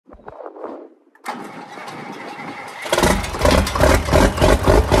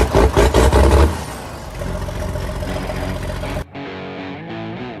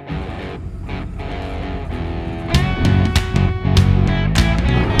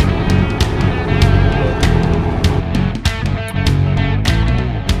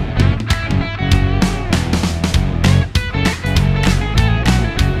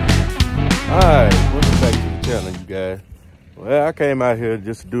I came out here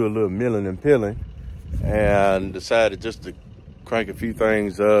just to do a little milling and pilling and decided just to crank a few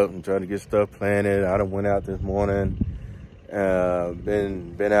things up and try to get stuff planted. I done went out this morning,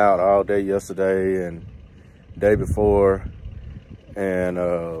 been out all day yesterday and day before, and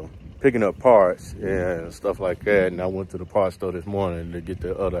picking up parts and stuff like that. And I went to the parts store this morning to get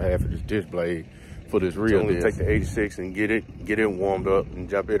the other half of this disc blade for this reel. So take the 86 and get it warmed up and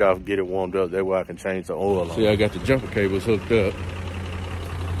jump it off, get it warmed up. That way I can change the oil on. See, I got the jumper cables hooked up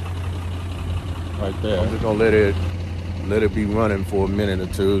right there. I'm just gonna let it be running for a minute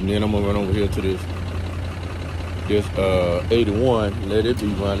or two, and then I'm gonna run over here to this 81, let it be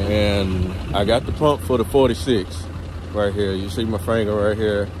running. And I got the pump for the 46 right here. You see my finger right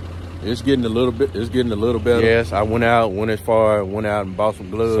here. It's getting a little better. Yes, I went out and bought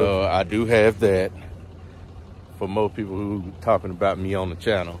some gloves. So I do have that. For most people who talking about me on the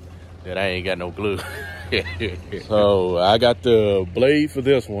channel, that I ain't got no glue. So I got the blade for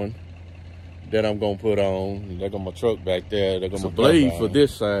this one that I'm gonna put on. They got my truck back there. They're gonna blade for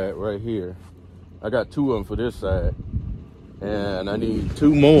this side right here. I got 2 of them for this side, and I need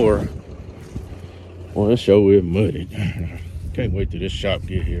 2 more. Well, this show is muddy. Can't wait till this shop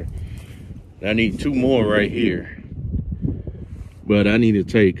get here. I need 2 more right here, but I need to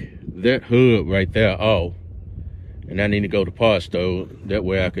take that hub right there off, and I need to go to parts store. That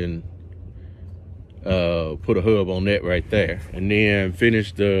way I can put a hub on that right there, and then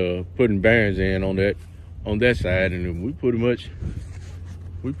finish the putting bearings in on that side, and then we pretty much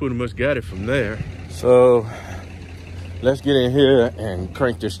got it from there. So let's get in here and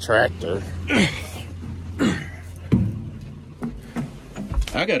crank this tractor.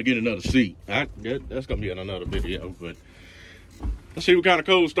 I gotta get another seat. That's gonna be in another video, but let's see what kind of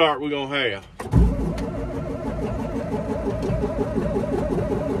cold start we're gonna have.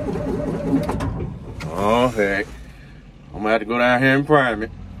 Oh heck, I'm gonna have to go down here and prime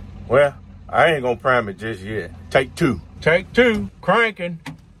it. Well, I ain't gonna prime it just yet. Take 2. Take 2, cranking.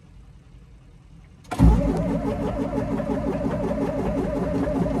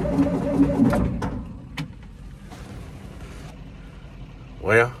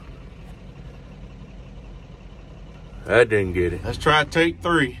 Well, that didn't get it. Let's try take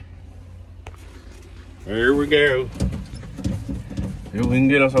 3. Here we go. See if we can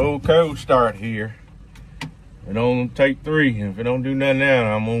get us an old cold start here. And on take 3. If it don't do nothing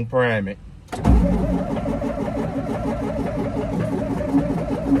now, I'm gonna prime it.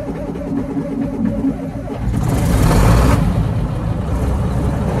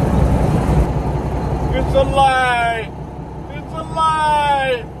 It's a lie! It's a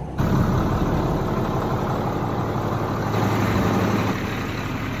lie!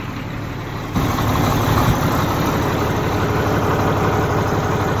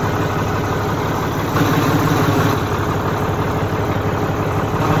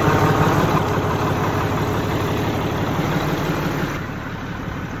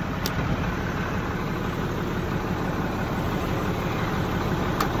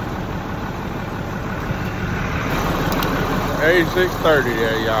 Hey, 6:30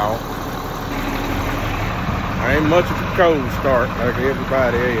 there, y'all. I ain't much of a cold start like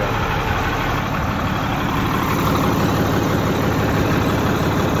everybody else.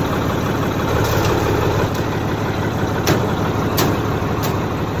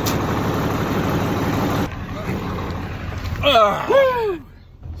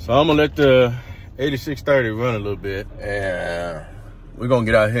 So I'm gonna let the 8630 run a little bit, and we're gonna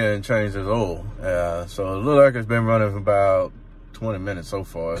get out here and change this oil. So it looks like it's been running for about 20 minutes so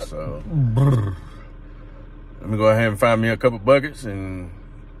far. So let me go ahead and find me a couple buckets and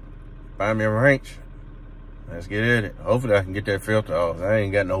find me a wrench. Let's get at it. Hopefully I can get that filter off. I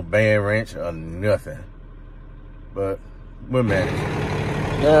ain't got no band wrench or nothing, but we'll manage.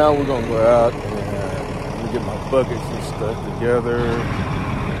 Now we're gonna go out and get my buckets and stuff together.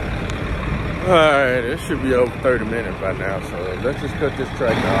 All right, it should be over 30 minutes by now, so let's just cut this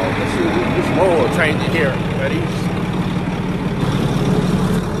tractor off. Let's see if we can get some oil changing here, buddy.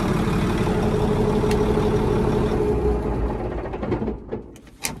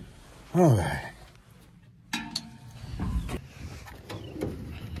 All right.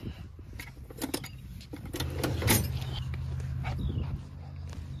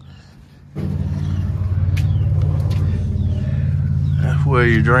 Where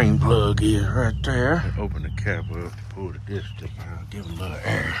your drain plug is, right there. Open the cap up, pull the disc out, give them a little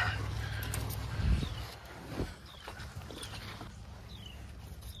air.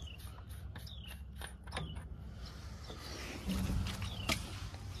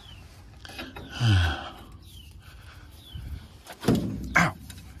 Ow!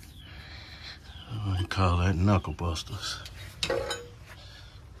 We call that knuckle busters.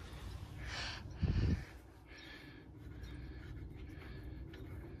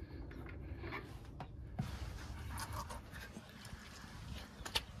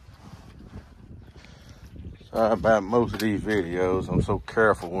 Sorry about most of these videos. I'm so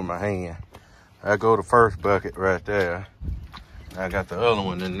careful with my hand. I go to the first bucket right there. I got the other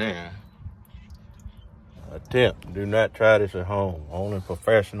one in there. A tip, do not try this at home. Only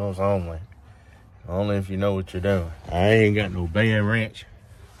professionals only. Only if you know what you're doing. I ain't got no band wrench.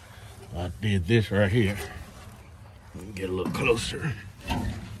 I did this right here. Let me get a little closer.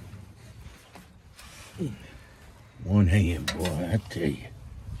 One hand, boy, I tell you.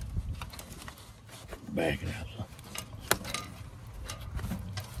 Back it up.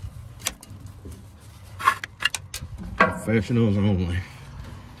 Professionals only.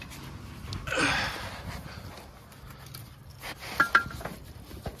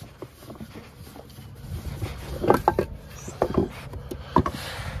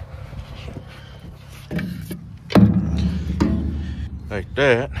 Like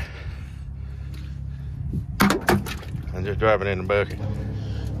that. And just drop it in the bucket.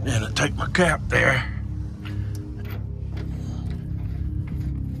 Then I take my cap there.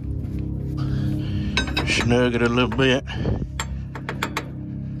 Snug it a little bit.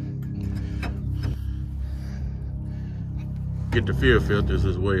 Get the fuel filters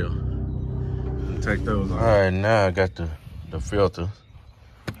as well. And take those off. All right, now I got the filter.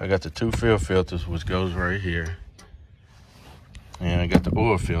 I got the 2 fuel filters, which goes right here. And I got the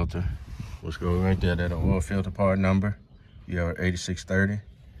oil filter, which goes right there. That's the oil filter part number. Your 8630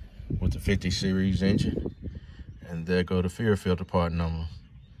 with the 50 series engine. And there go the fuel filter part number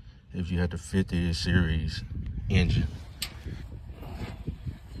if you have the 50 series engine.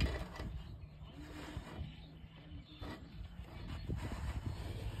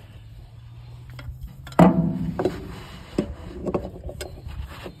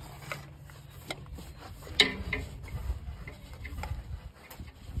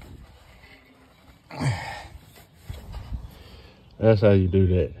 That's how you do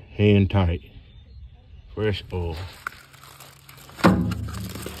that, hand tight, fresh oil.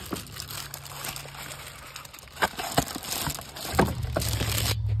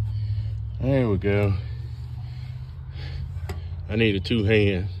 There we go. I needed 2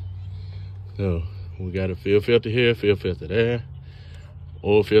 hands. So we got a fuel filter here, fuel filter there,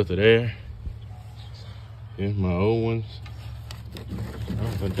 oil filter there. Here's my old ones.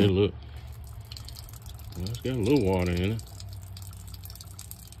 Oh, I did look. Well, it's got a little water in it.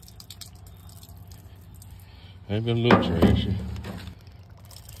 Ain't been a little trashy.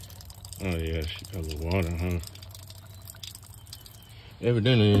 Oh yeah, she got a little water, huh?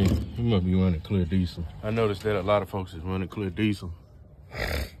 Evidently, he must be running clear diesel. I noticed that a lot of folks is running clear diesel.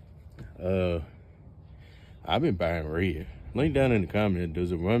 I've been buying red. Link down in the comment,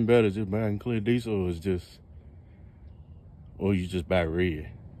 does it run better just buying clear diesel, or you just buy red?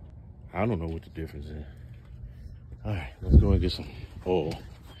 I don't know what the difference is. All right, let's go and get some oil.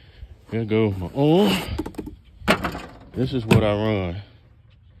 Here goes my oil. This is what I run,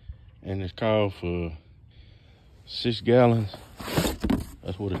 and it's called for 6 gallons.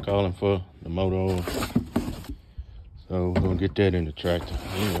 That's what it's calling for, the motor oil. So we're gonna get that in the tractor.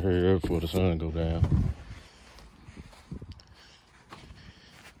 I'm gonna hurry up before the sun go down.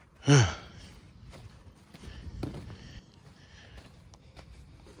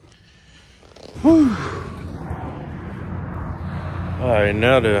 Whew. All right,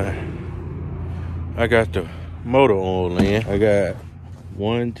 now that I got the motor oil in, I got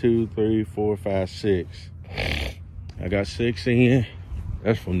 1, 2, 3, 4, 5, 6. I got 6 in.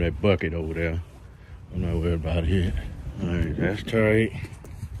 That's from that bucket over there. I'm not worried about it. All right, that's tight.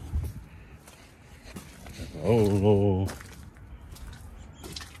 Oh,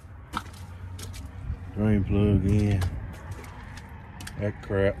 drain plug in. That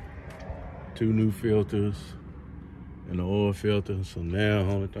crap. 2 new filters and the oil filter. So now,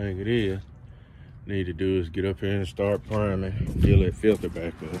 the only thing it is, need to do is get up here and start priming, fill that filter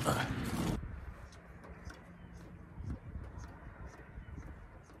back up.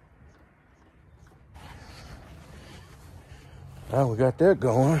 Now we got that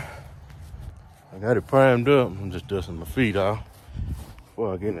going. I got it primed up. I'm just dusting my feet off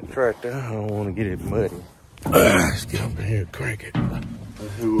before I get in the tractor. I don't want to get it muddy. Let's get up in here and crank it.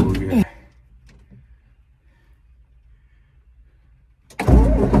 Let's see what we got.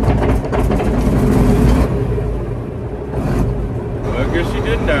 I guess she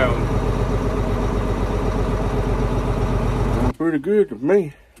did down. Pretty good to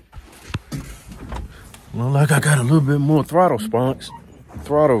me. Look like I got a little bit more throttle response.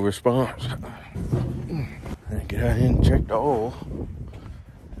 And get out here and check the oil.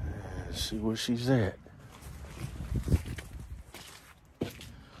 And see where she's at.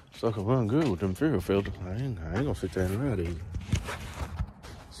 Sucker run good with them fuel filters. I ain't gonna fit that in right either.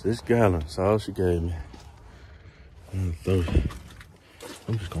 6 gallons, all she gave me. I'm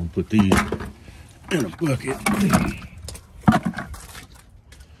just gonna put these in a bucket.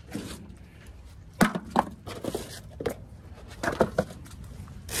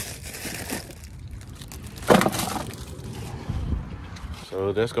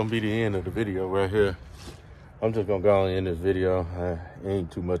 So that's gonna be the end of the video right here. I'm just gonna go on in this video. Ain't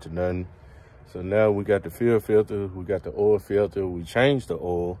too much of nothing. So now we got the fuel filter, we got the oil filter, we changed the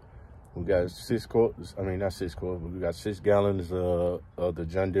oil. We got 6 quarts, I mean not 6 quarts, but we got 6 gallons of the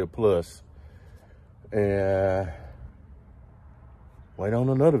John Deere Plus. And wait on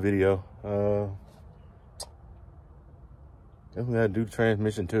another video. Then we gotta do the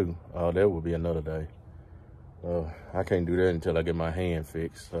transmission too. That will be another day. I can't do that until I get my hand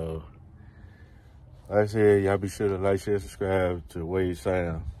fixed. So like I said, y'all be sure to like, share, subscribe to Wade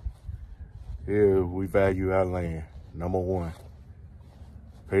Sound. Here we value our land. #1.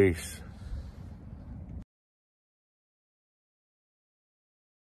 Peace.